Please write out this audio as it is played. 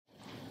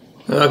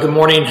Good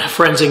morning,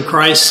 friends in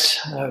Christ.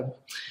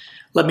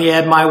 Let me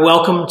add my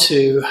welcome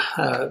to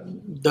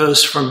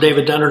those from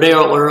David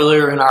Dunderdale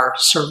earlier in our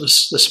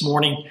service this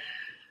morning.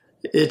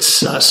 It's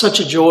such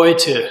a joy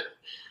to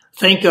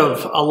think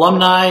of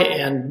alumni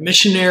and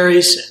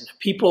missionaries and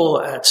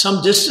people at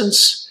some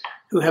distance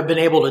who have been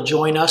able to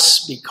join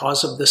us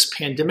because of this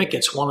pandemic.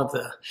 It's one of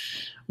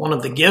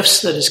the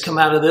gifts that has come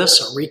out of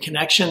this, a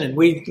reconnection, and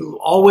we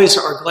always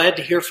are glad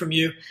to hear from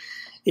you.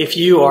 If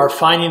you are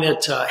finding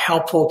it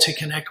helpful to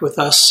connect with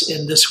us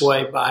in this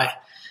way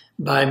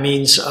by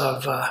means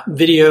of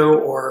video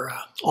or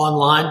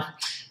online,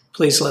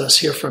 please let us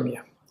hear from you.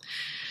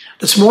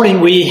 This morning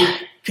we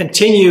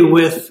continue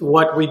with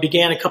what we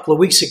began a couple of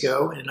weeks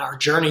ago in our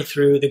journey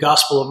through the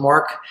Gospel of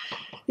Mark.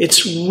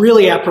 It's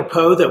really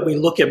apropos that we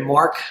look at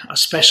Mark,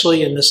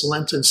 especially in this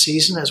Lenten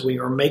season as we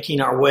are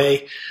making our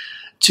way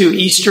to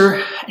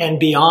Easter and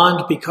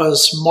beyond,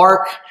 because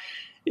Mark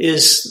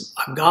is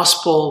a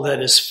gospel that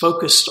is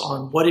focused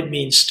on what it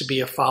means to be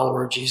a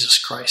follower of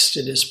Jesus Christ.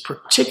 It is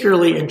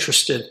particularly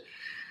interested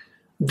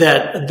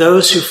that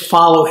those who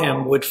follow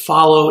him would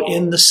follow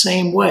in the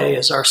same way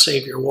as our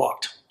Savior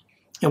walked.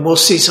 And we'll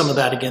see some of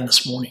that again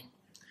this morning.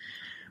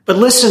 But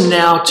listen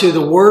now to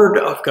the Word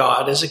of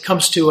God as it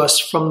comes to us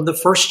from the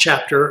first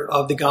chapter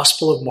of the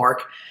Gospel of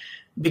Mark,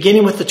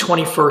 beginning with the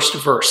 21st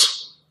verse.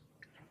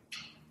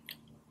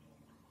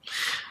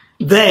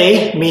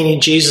 They, meaning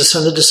Jesus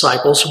and the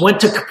disciples, went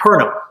to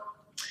Capernaum.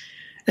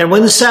 And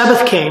when the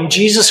Sabbath came,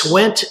 Jesus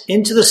went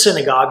into the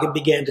synagogue and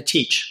began to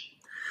teach.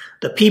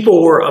 The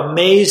people were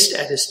amazed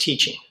at his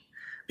teaching,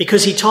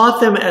 because he taught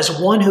them as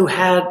one who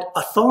had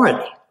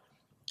authority,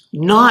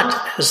 not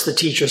as the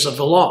teachers of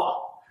the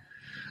law.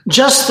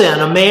 Just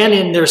then, a man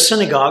in their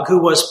synagogue who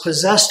was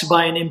possessed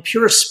by an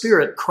impure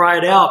spirit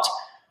cried out,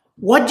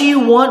 "What do you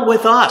want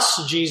with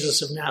us,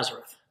 Jesus of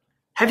Nazareth?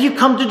 Have you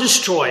come to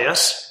destroy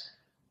us?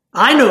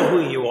 I know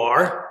who you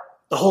are,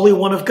 the Holy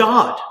One of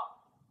God."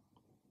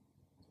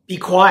 "Be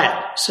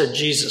quiet," said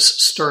Jesus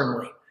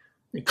sternly,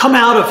 "and come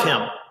out of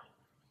him."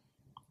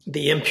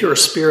 The impure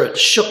spirit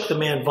shook the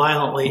man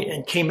violently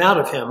and came out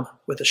of him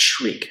with a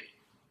shriek.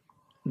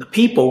 The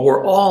people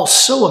were all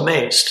so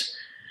amazed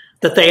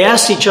that they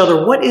asked each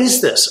other, "What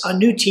is this? A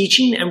new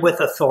teaching and with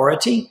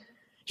authority?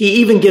 He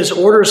even gives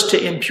orders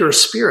to impure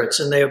spirits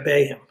and they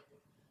obey him."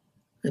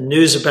 And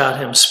news about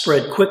him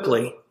spread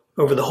quickly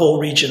over the whole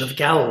region of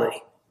Galilee.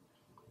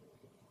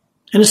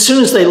 And as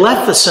soon as they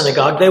left the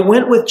synagogue, they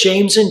went with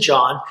James and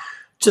John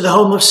to the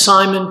home of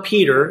Simon,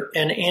 Peter,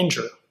 and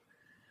Andrew.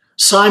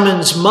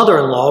 Simon's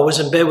mother-in-law was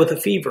in bed with a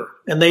fever,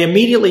 and they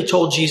immediately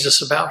told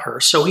Jesus about her.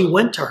 So he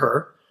went to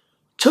her,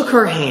 took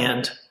her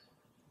hand,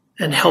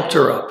 and helped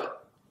her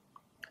up.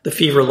 The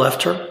fever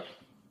left her,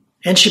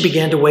 and she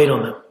began to wait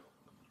on them.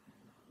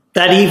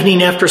 That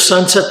evening after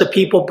sunset, the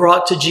people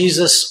brought to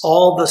Jesus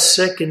all the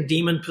sick and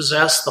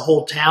demon-possessed. The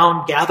whole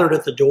town gathered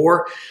at the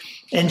door,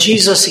 and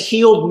Jesus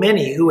healed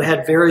many who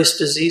had various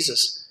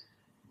diseases.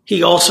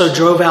 He also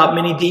drove out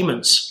many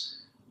demons,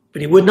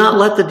 but he would not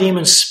let the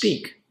demons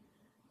speak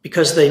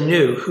because they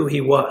knew who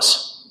he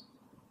was.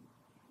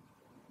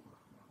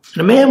 And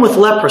a man with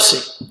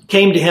leprosy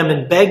came to him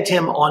and begged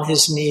him on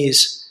his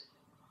knees,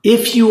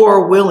 "If you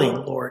are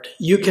willing, Lord,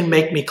 you can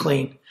make me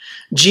clean."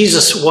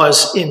 Jesus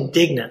was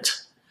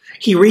indignant.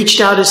 He reached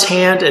out his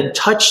hand and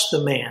touched the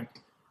man.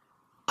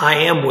 "I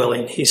am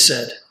willing," he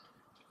said.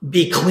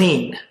 "Be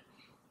clean."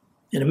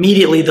 And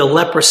immediately the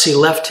leprosy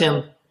left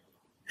him,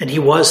 and he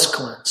was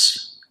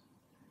cleansed.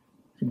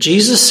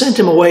 Jesus sent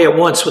him away at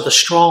once with a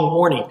strong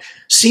warning.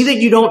 "See that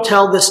you don't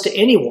tell this to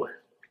anyone,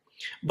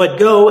 but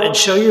go and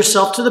show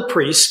yourself to the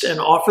priest and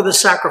offer the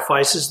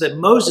sacrifices that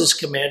Moses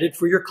commanded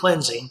for your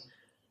cleansing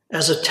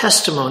as a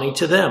testimony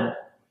to them."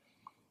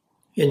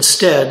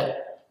 Instead,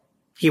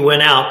 he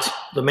went out,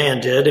 the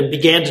man did, and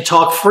began to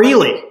talk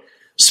freely,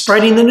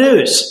 spreading the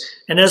news.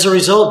 And as a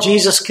result,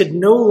 Jesus could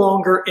no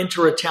longer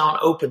enter a town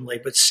openly,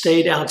 but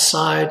stayed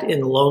outside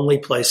in lonely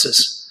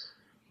places.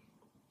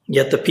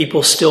 Yet the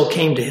people still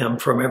came to him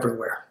from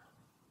everywhere.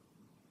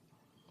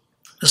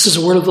 This is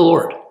the word of the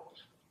Lord.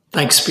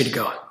 Thanks be to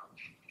God.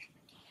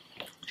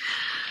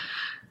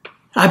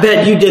 I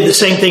bet you did the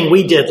same thing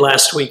we did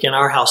last week in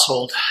our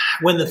household.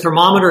 When the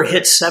thermometer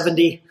hit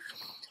 70,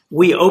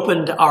 we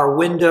opened our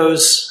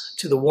windows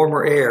to the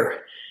warmer air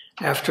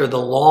after the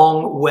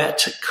long,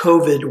 wet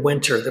COVID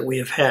winter that we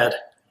have had.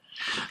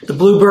 The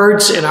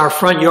bluebirds in our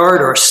front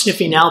yard are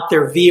sniffing out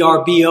their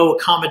VRBO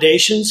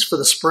accommodations for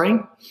the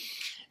spring,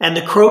 and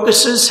the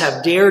crocuses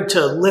have dared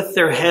to lift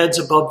their heads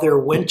above their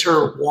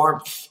winter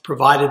warmth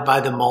provided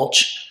by the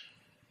mulch.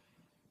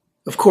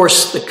 Of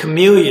course, the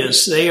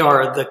camellias, they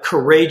are the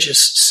courageous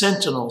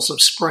sentinels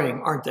of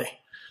spring, aren't they?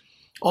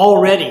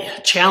 Already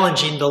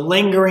challenging the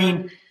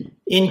lingering,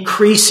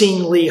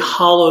 increasingly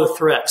hollow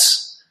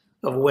threats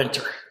of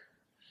winter.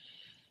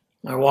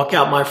 I walk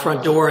out my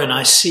front door and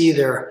I see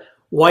their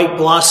white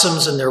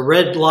blossoms and their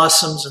red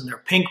blossoms and their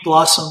pink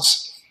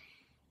blossoms.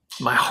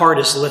 My heart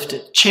is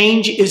lifted.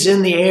 Change is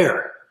in the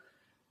air,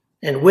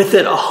 and with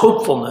it a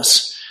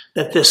hopefulness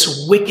that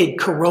this wicked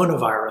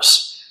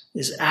coronavirus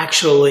is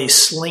actually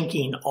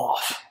slinking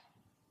off.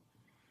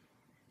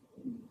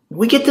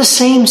 We get the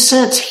same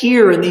sense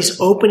here in these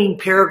opening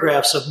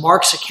paragraphs of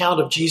Mark's account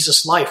of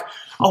Jesus' life.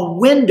 A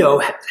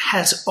window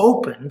has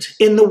opened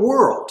in the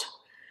world.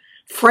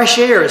 Fresh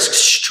air is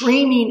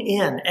streaming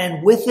in,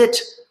 and with it,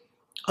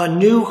 a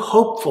new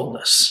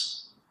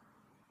hopefulness.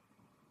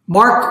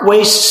 Mark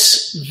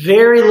wastes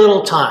very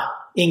little time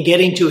in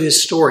getting to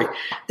his story.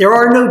 There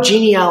are no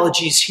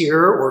genealogies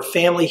here or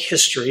family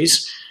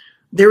histories.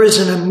 There is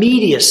an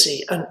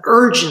immediacy, an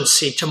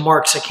urgency to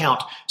Mark's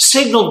account,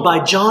 signaled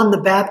by John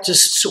the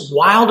Baptist's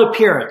wild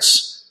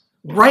appearance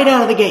right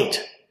out of the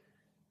gate,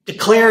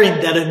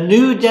 declaring that a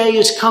new day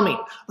is coming,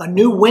 a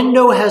new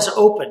window has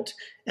opened,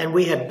 and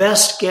we had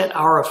best get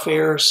our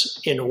affairs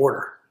in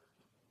order.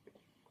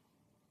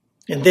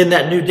 And then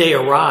that new day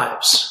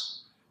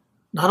arrives,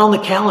 not on the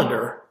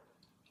calendar,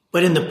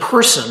 but in the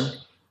person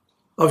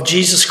of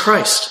Jesus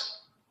Christ.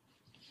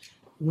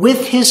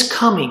 With his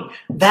coming,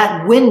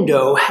 that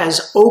window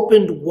has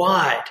opened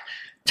wide.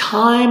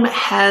 Time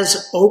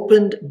has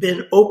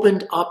been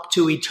opened up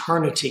to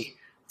eternity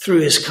through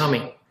his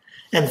coming.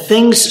 And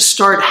things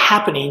start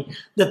happening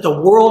that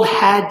the world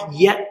had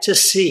yet to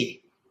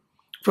see.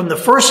 From the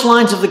first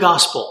lines of the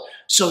gospel,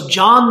 so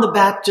John the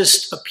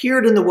Baptist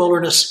appeared in the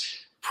wilderness,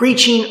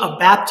 preaching a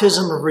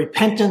baptism of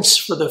repentance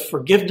for the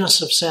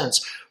forgiveness of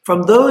sins.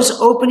 From those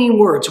opening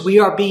words, we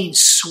are being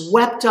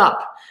swept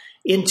up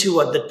into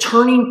the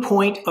turning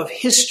point of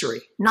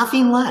history,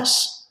 nothing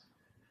less.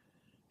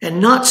 And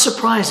not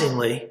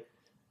surprisingly,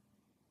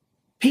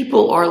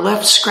 people are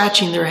left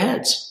scratching their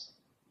heads.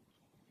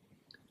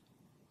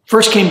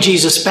 First came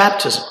Jesus'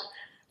 baptism,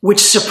 which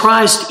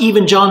surprised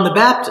even John the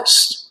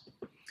Baptist.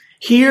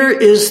 Here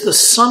is the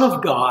Son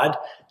of God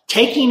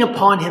taking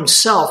upon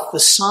himself the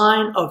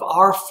sign of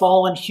our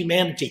fallen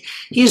humanity.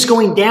 He is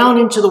going down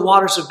into the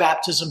waters of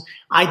baptism,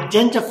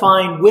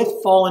 identifying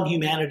with fallen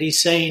humanity,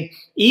 saying,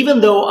 even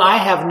though I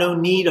have no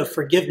need of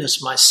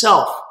forgiveness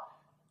myself,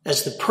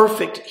 as the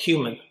perfect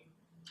human,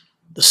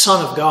 the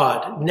Son of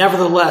God,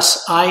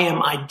 nevertheless, I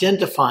am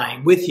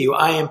identifying with you.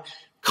 I am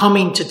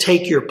coming to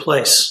take your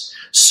place.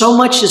 So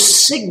much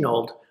is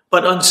signaled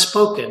but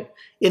unspoken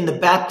in the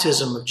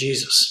baptism of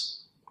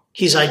Jesus.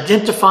 He's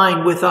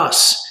identifying with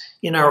us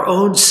in our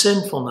own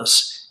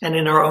sinfulness and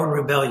in our own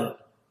rebellion.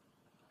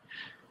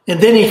 And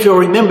then if you'll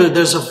remember,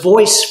 there's a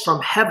voice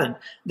from heaven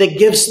that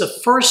gives the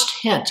first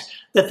hint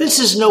that this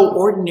is no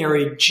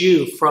ordinary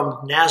Jew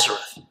from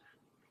Nazareth.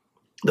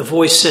 The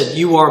voice said,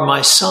 "You are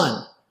my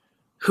son,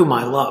 whom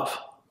I love."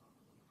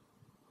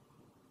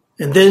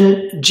 And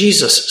then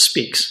Jesus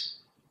speaks.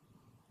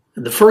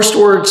 And the first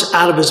words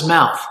out of his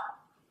mouth,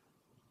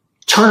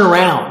 "Turn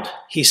around,"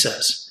 he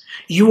says.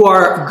 "You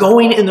are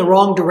going in the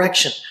wrong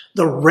direction.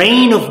 The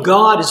reign of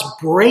God is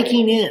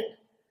breaking in.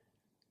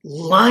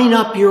 Line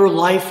up your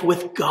life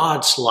with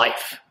God's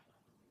life."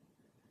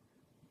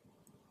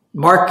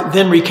 Mark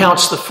then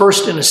recounts the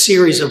first in a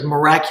series of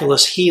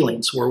miraculous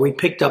healings, where we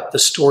picked up the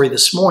story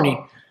this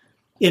morning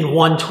in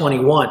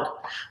 121.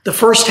 The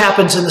first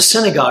happens in the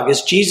synagogue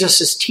as Jesus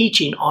is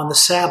teaching on the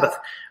Sabbath.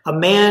 A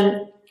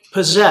man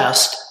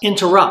possessed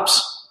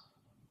interrupts.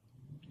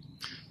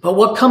 But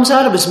what comes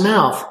out of his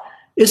mouth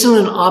isn't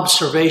an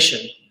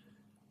observation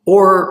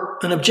or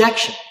an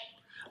objection,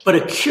 but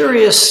a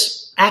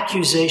curious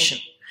accusation.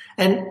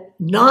 And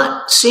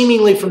not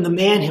seemingly from the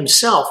man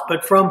himself,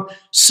 but from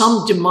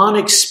some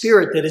demonic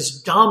spirit that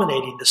is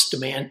dominating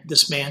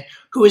this man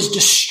who is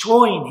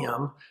destroying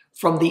him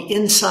from the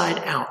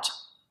inside out.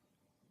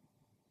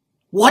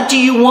 "What do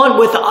you want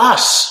with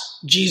us,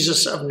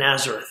 Jesus of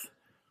Nazareth?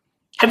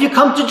 Have you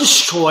come to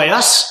destroy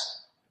us?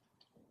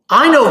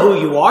 I know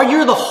who you are.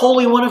 You're the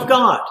Holy One of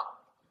God."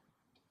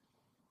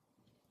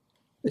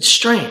 It's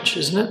strange,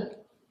 isn't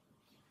it?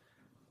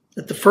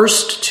 That the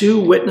first two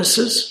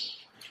witnesses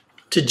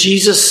to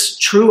Jesus'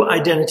 true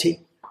identity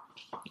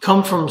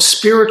come from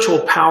spiritual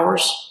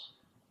powers.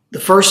 The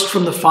first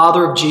from the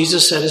Father of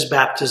Jesus at his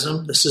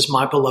baptism, "This is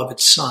my beloved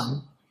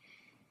Son."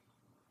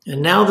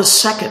 And now the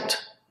second,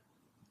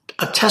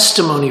 a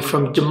testimony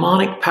from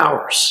demonic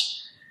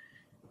powers.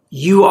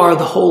 "You are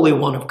the Holy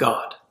One of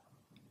God."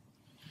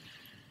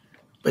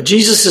 But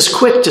Jesus is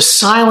quick to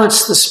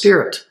silence the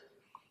spirit.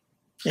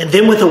 And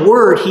then with a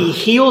word, he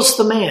heals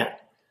the man.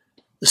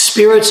 The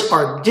spirits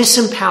are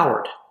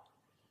disempowered.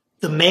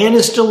 The man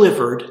is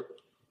delivered,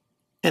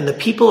 and the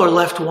people are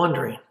left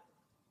wondering,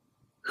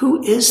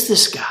 who is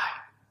this guy?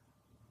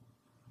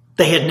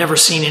 They had never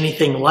seen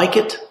anything like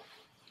it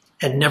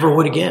and never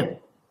would again.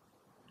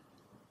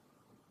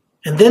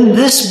 And then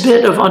this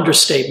bit of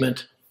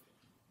understatement,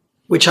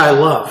 which I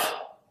love.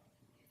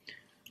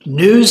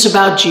 News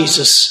about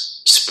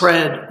Jesus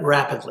spread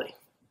rapidly.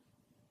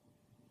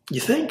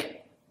 You think?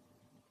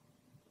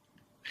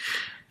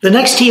 The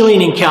next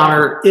healing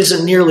encounter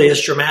isn't nearly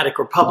as dramatic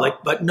or public,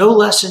 but no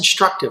less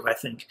instructive, I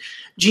think.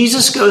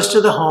 Jesus goes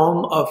to the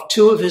home of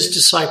two of his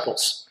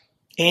disciples,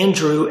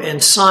 Andrew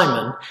and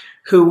Simon,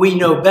 who we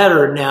know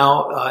better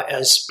now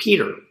as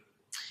Peter.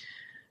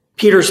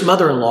 Peter's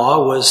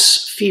mother-in-law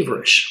was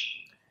feverish.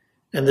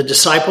 And the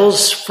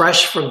disciples,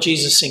 fresh from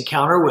Jesus'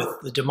 encounter with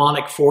the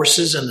demonic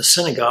forces in the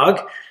synagogue,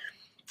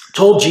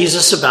 told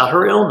Jesus about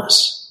her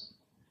illness.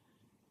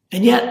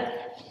 And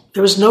yet,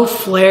 there was no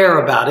flair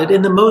about it,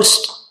 in the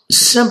most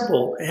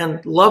simple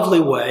and lovely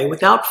way,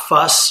 without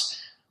fuss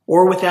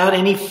or without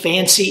any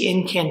fancy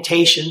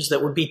incantations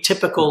that would be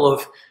typical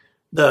of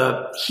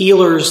the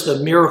healers, the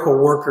miracle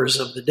workers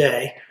of the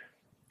day.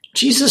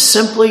 Jesus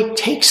simply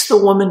takes the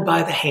woman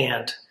by the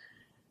hand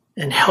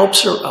and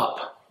helps her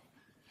up,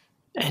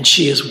 and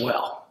she is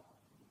well.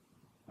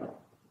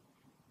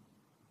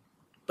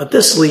 But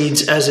this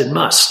leads, as it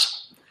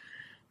must,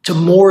 to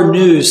more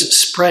news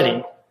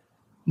spreading,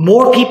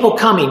 more people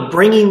coming,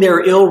 bringing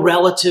their ill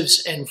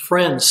relatives and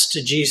friends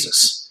to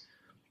Jesus.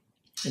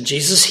 And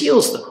Jesus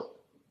heals them.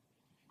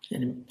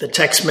 And the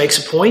text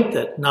makes a point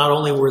that not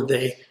only were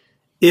they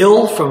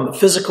ill from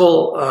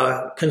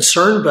physical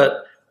concern,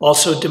 but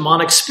also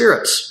demonic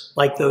spirits,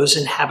 like those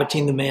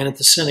inhabiting the man at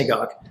the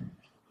synagogue.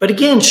 But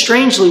again,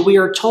 strangely, we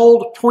are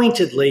told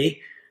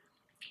pointedly,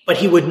 but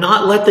he would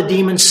not let the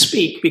demons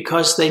speak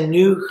because they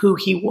knew who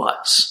he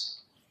was.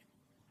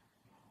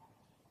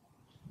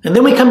 And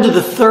then we come to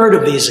the third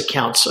of these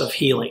accounts of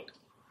healing,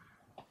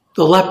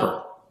 the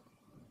leper.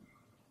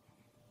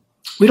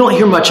 We don't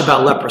hear much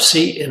about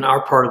leprosy in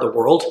our part of the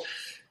world.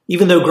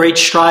 Even though great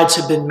strides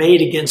have been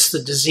made against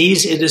the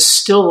disease, it is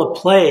still a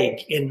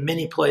plague in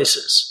many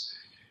places.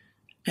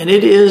 And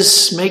it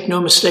is, make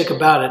no mistake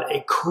about it,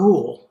 a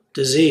cruel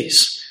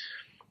disease,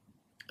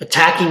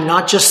 attacking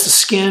not just the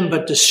skin,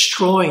 but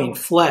destroying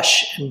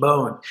flesh and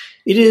bone.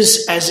 It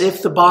is as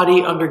if the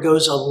body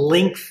undergoes a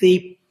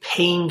lengthy,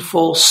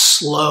 painful,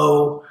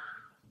 slow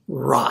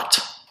rot.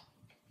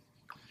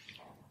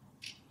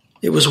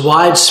 It was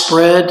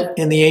widespread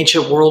in the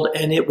ancient world,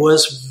 and it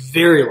was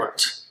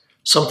virulent,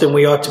 something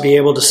we ought to be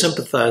able to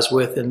sympathize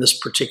with in this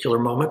particular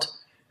moment.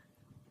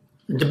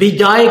 And to be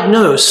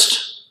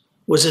diagnosed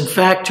was in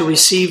fact to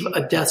receive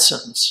a death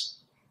sentence.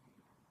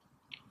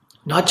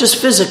 Not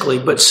just physically,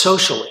 but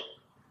socially.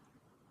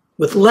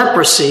 With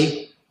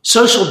leprosy,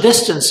 social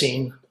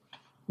distancing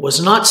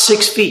was not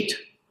 6 feet.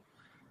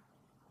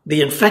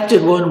 The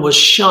infected one was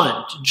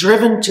shunned,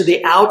 driven to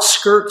the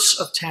outskirts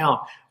of town,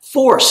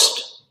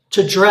 forced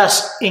to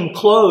dress in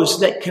clothes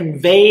that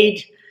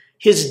conveyed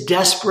his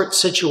desperate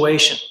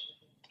situation.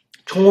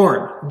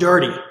 Torn,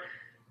 dirty.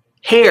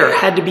 Hair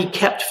had to be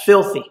kept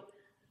filthy.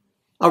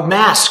 A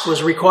mask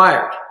was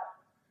required.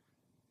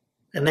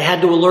 And they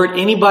had to alert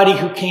anybody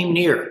who came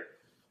near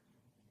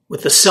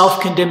with the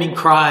self-condemning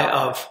cry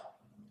of,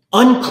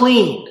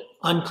 "Unclean,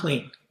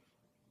 unclean."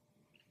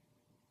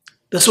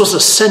 This was a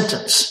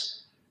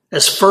sentence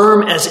as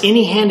firm as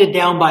any handed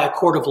down by a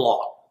court of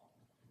law.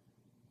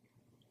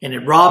 And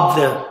it robbed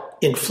the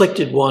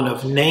inflicted one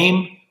of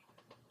name,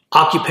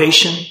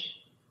 occupation,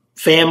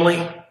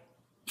 family,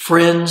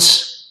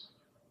 friends,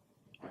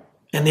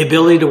 and the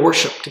ability to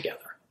worship together.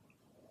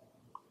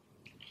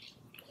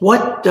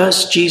 What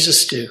does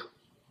Jesus do?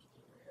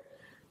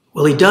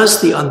 Well, he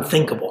does the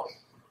unthinkable.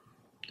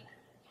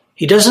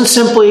 He doesn't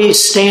simply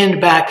stand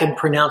back and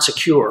pronounce a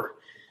cure.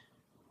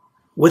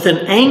 With an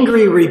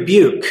angry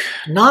rebuke,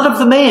 not of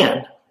the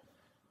man,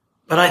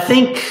 but I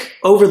think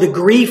over the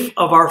grief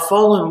of our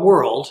fallen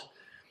world,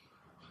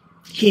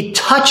 he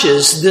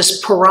touches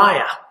this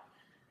pariah.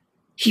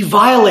 He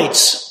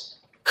violates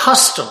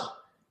custom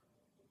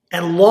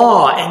and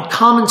law and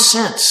common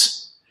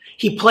sense.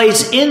 He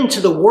plays into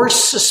the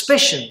worst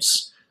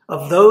suspicions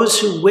of those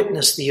who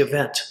witnessed the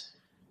event.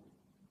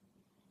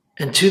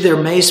 And to their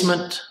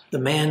amazement, the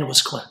man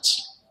was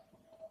cleansed.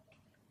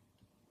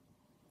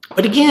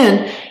 But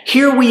again,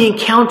 here we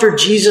encounter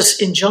Jesus'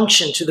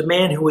 injunction to the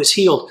man who was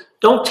healed.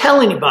 Don't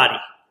tell anybody.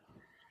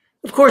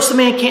 Of course, the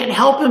man can't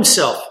help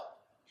himself.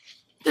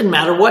 Didn't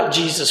matter what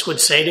Jesus would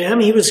say to him.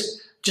 He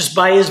was, just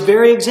by his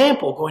very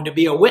example, going to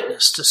be a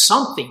witness to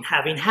something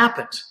having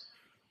happened.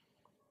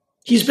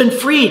 He's been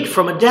freed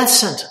from a death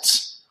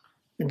sentence.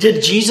 And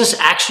did Jesus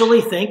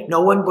actually think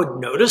no one would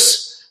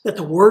notice, that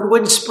the word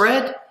wouldn't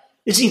spread?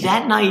 Is he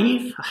that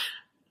naive?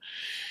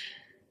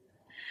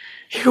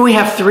 Here we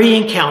have 3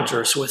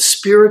 encounters with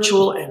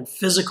spiritual and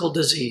physical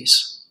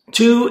disease,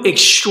 2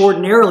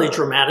 extraordinarily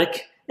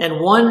dramatic and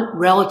 1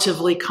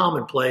 relatively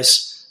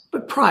commonplace,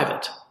 but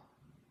private.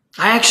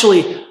 I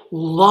actually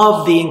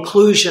love the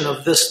inclusion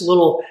of this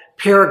little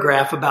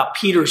paragraph about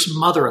Peter's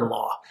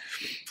mother-in-law.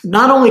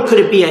 Not only could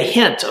it be a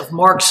hint of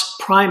Mark's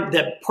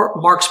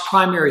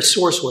primary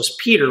source was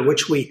Peter,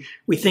 which we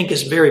think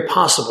is very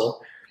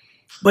possible,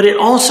 but it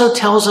also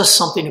tells us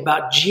something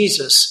about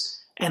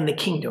Jesus and the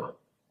kingdom.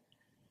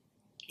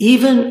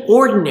 Even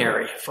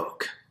ordinary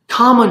folk,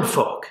 common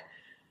folk,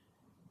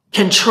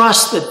 can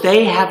trust that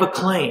they have a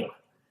claim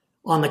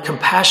on the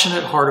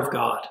compassionate heart of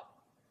God.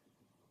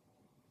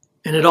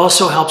 And it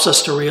also helps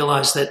us to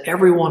realize that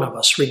every one of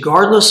us,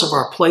 regardless of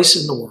our place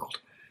in the world,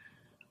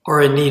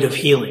 are in need of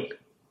healing.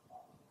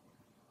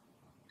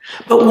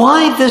 But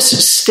why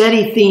this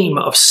steady theme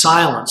of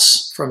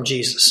silence from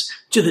Jesus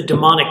to the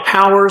demonic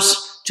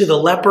powers, to the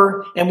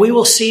leper, and we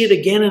will see it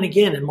again and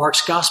again in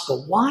Mark's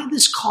gospel? Why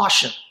this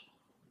caution?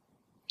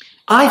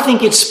 I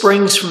think it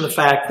springs from the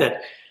fact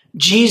that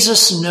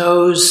Jesus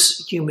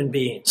knows human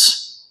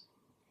beings.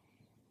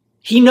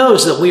 He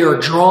knows that we are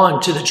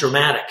drawn to the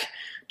dramatic,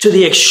 to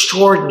the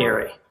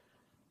extraordinary.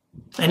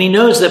 And he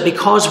knows that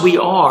because we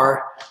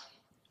are,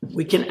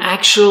 we can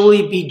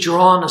actually be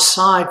drawn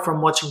aside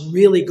from what's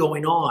really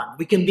going on.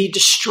 We can be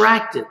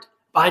distracted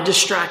by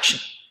distraction.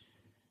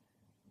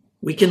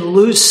 We can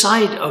lose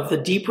sight of the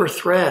deeper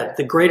thread,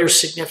 the greater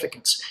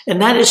significance.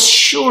 And that is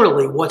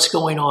surely what's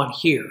going on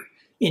here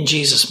in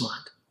Jesus' mind.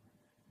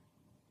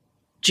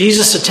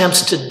 Jesus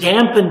attempts to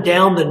dampen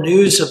down the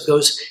news of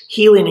those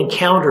healing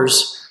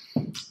encounters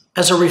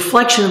as a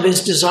reflection of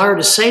his desire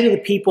to say to the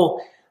people,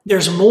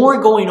 there's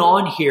more going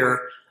on here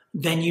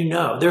than you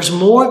know. There's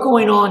more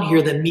going on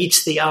here than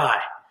meets the eye.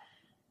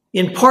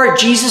 In part,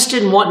 Jesus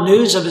didn't want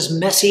news of his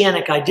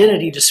messianic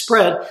identity to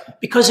spread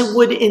because it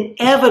would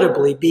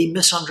inevitably be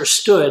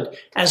misunderstood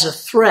as a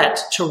threat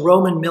to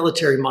Roman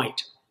military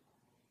might.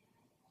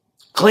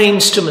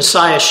 Claims to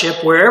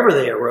messiahship, wherever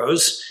they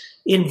arose,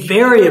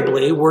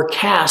 invariably were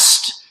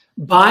cast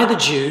by the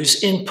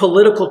Jews in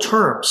political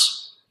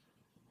terms,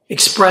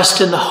 expressed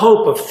in the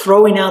hope of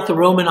throwing out the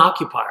Roman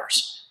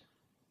occupiers.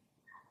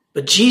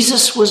 But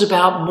Jesus was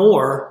about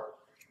more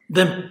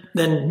than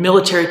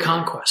military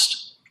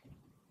conquest.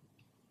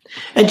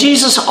 And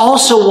Jesus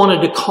also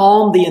wanted to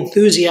calm the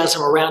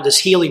enthusiasm around his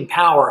healing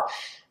power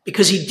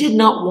because he did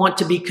not want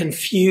to be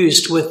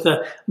confused with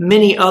the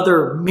many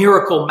other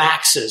miracle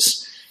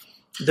maxes,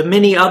 the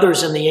many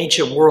others in the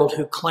ancient world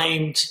who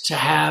claimed to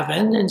have,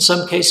 and in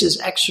some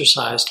cases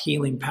exercised,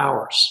 healing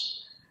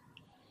powers.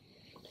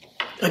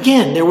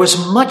 Again, there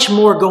was much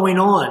more going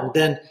on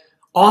than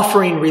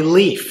offering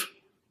relief,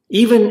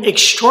 even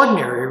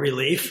extraordinary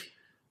relief,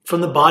 from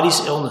the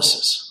body's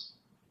illnesses.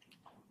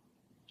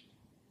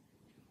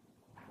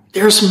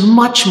 There's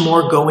much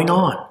more going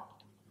on.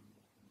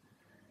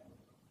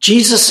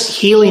 Jesus'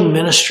 healing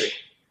ministry,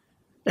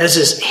 as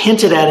is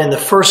hinted at in the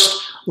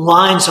first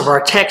lines of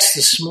our text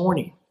this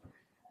morning,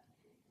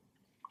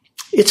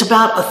 it's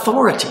about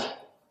authority.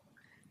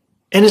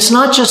 And it's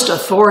not just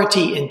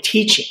authority in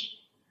teaching.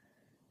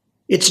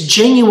 It's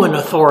genuine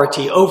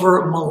authority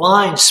over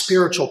malign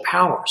spiritual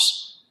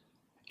powers.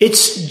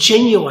 It's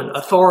genuine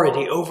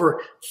authority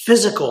over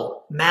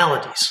physical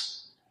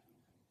maladies.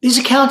 These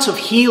accounts of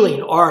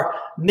healing are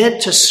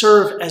meant to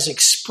serve as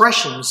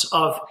expressions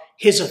of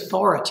his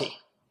authority,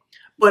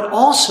 but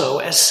also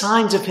as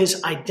signs of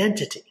his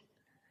identity.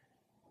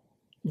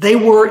 They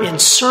were in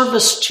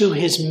service to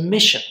his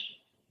mission,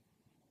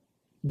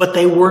 but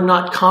they were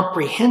not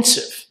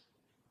comprehensive.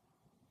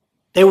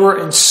 They were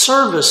in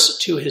service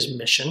to his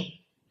mission,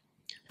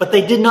 but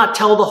they did not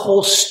tell the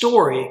whole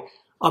story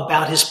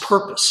about his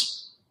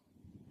purpose.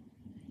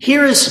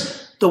 Here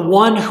is the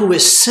one who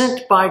is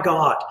sent by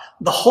God,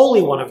 the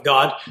Holy One of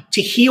God,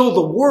 to heal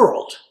the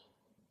world,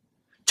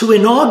 to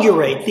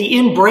inaugurate the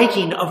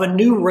inbreaking of a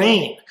new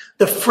reign,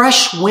 the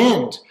fresh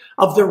wind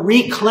of the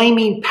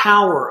reclaiming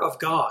power of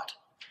God.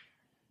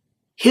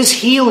 His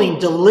healing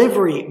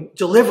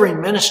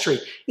delivering ministry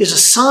is a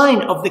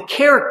sign of the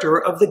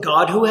character of the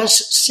God who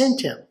has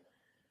sent him.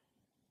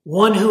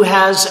 One who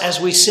has, as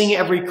we sing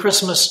every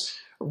Christmas,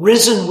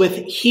 risen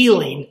with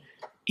healing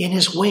in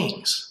his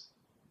wings.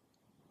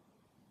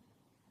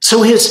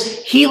 So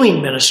his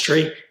healing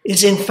ministry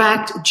is in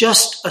fact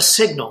just a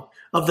signal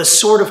of the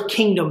sort of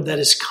kingdom that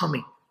is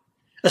coming,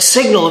 a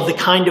signal of the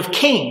kind of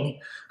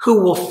king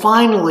who will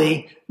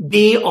finally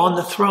be on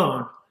the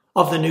throne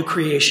of the new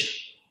creation.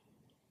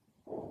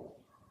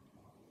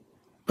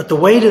 But the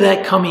way to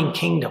that coming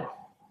kingdom,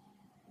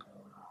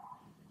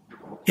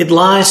 it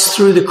lies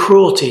through the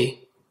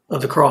cruelty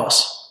of the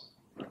cross.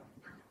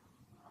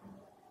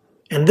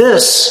 And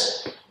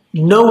this,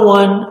 no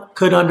one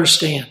could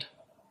understand.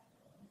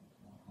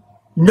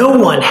 No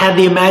one had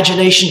the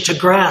imagination to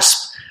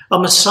grasp a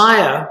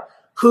Messiah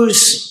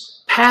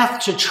whose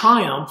path to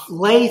triumph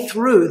lay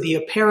through the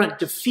apparent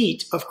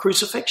defeat of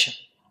crucifixion.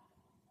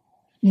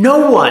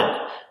 No one,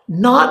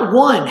 not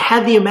one,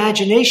 had the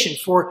imagination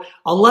for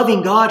a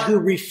loving God who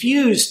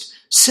refused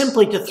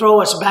simply to throw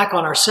us back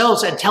on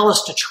ourselves and tell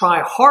us to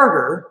try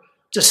harder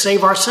to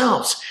save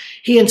ourselves.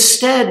 He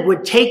instead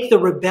would take the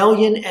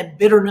rebellion and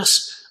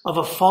bitterness of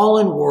a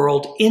fallen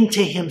world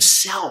into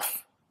himself,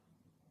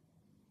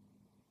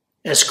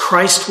 as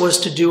Christ was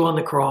to do on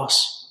the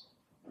cross,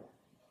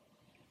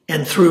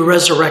 and through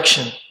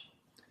resurrection,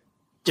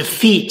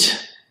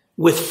 defeat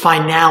with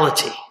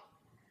finality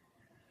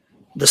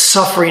the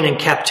suffering and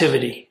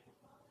captivity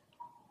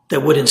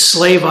that would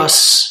enslave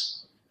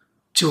us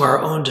to our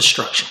own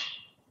destruction.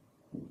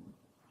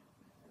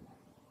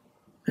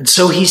 And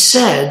so he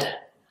said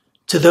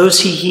to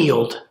those he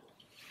healed,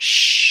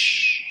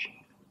 shh.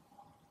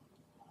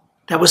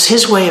 That was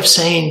his way of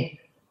saying,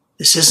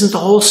 this isn't the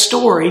whole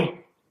story.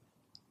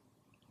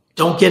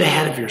 Don't get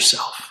ahead of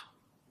yourself.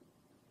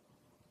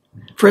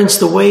 Friends,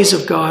 the ways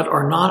of God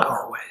are not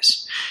our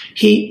ways.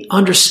 He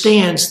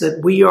understands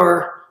that we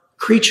are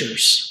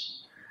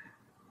creatures,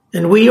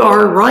 and we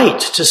are right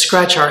to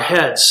scratch our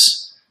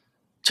heads,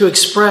 to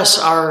express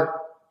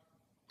our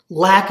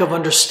lack of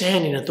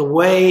understanding at the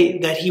way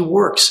that he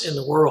works in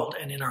the world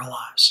and in our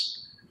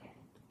lives.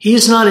 He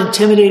is not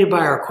intimidated by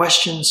our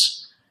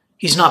questions.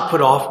 He's not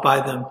put off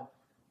by them.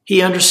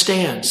 He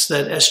understands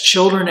that as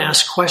children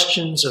ask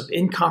questions of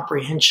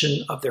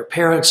incomprehension of their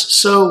parents,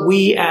 so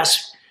we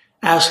ask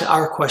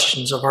our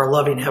questions of our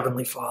loving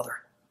Heavenly Father.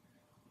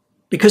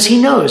 Because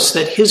he knows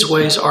that his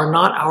ways are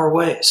not our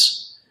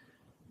ways.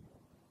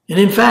 And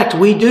in fact,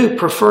 we do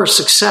prefer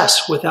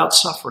success without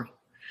suffering.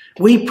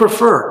 We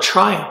prefer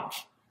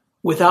triumph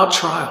without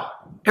trial.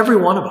 Every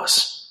one of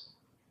us.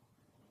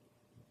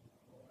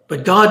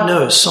 But God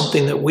knows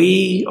something that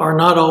we are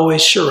not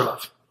always sure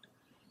of.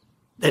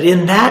 That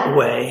in that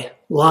way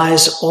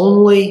lies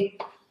only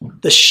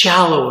the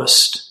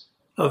shallowest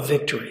of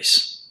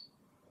victories.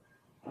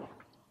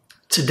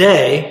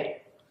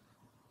 Today,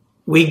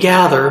 we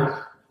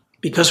gather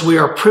because we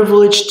are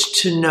privileged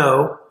to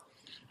know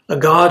a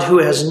God who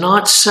has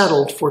not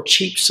settled for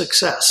cheap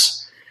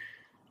success,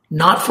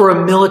 not for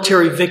a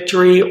military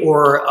victory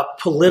or a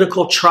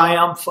political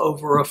triumph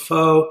over a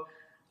foe,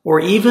 or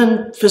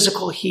even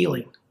physical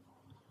healing.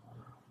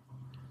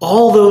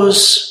 All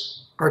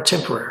those are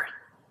temporary.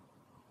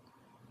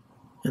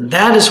 And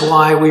that is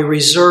why we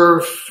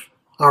reserve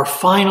our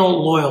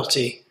final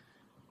loyalty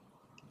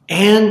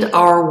and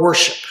our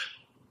worship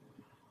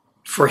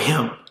for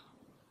him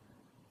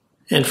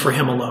and for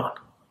him alone.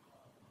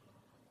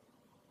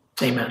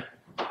 Amen.